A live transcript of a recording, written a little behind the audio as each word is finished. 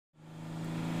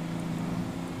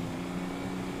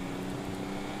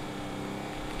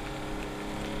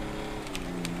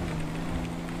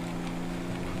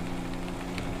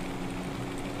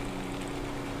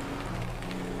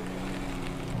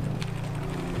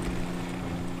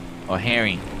Oh,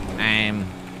 Harry.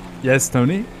 Yes,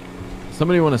 Tony?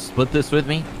 Somebody want to split this with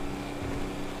me?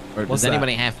 Or What's does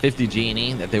anybody have 50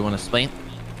 G&E that they want to split?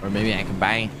 Or maybe I can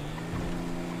buy?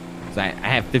 Because I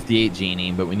have 58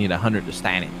 G&E, but we need 100 to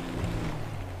start it.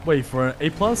 Wait, for an A+?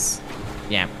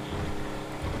 Yeah.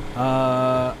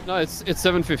 No, it's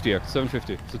 750 here.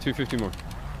 750. So 250 more.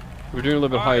 We're doing a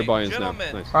little bit higher buy-ins now.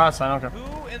 Nice. Oh, that's fine, okay.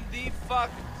 Who in the fuck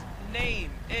name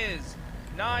is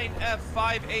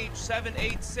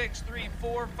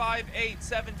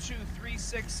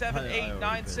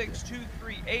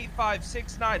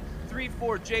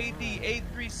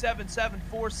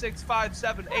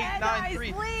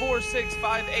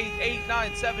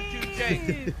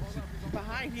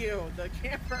Behind you, the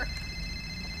camper.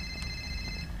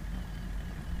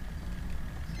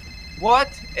 What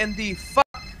in the fuck?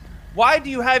 Why do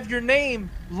you have your name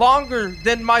longer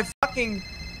than my fucking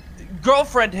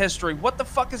girlfriend history? What the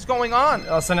fuck is going on?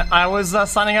 Listen, I was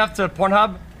signing up to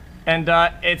Pornhub, and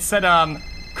it said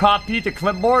copy to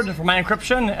clipboard for my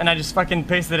encryption, and I just fucking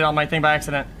pasted it on my thing by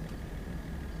accident.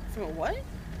 For what?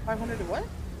 500 to what?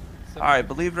 Alright,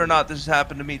 believe it or not, this has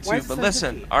happened to me too, but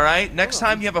listen, alright? Next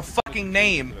time you have a fucking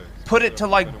name, put it to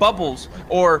like Bubbles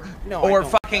or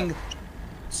fucking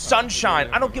Sunshine.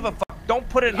 I don't give a fuck. Don't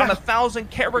put it on a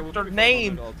 1,000-character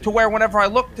name to where whenever I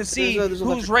look to see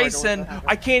who's racing,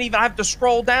 I can't even have to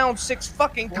scroll down 6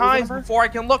 fucking times before I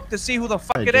can look to see who the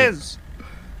fuck it is.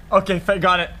 Okay,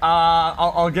 got it.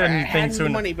 I'll get a thing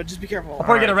soon. Money, but just be careful. I'll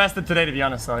probably get arrested today, to be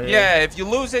honest. So yeah, if you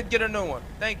lose it, get a new one.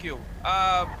 Thank you.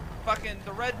 Fucking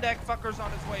the redneck fucker's on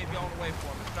his way if you want to wait for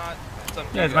him. If not, it's up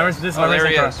to you. This is my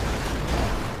racing car.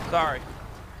 Sorry.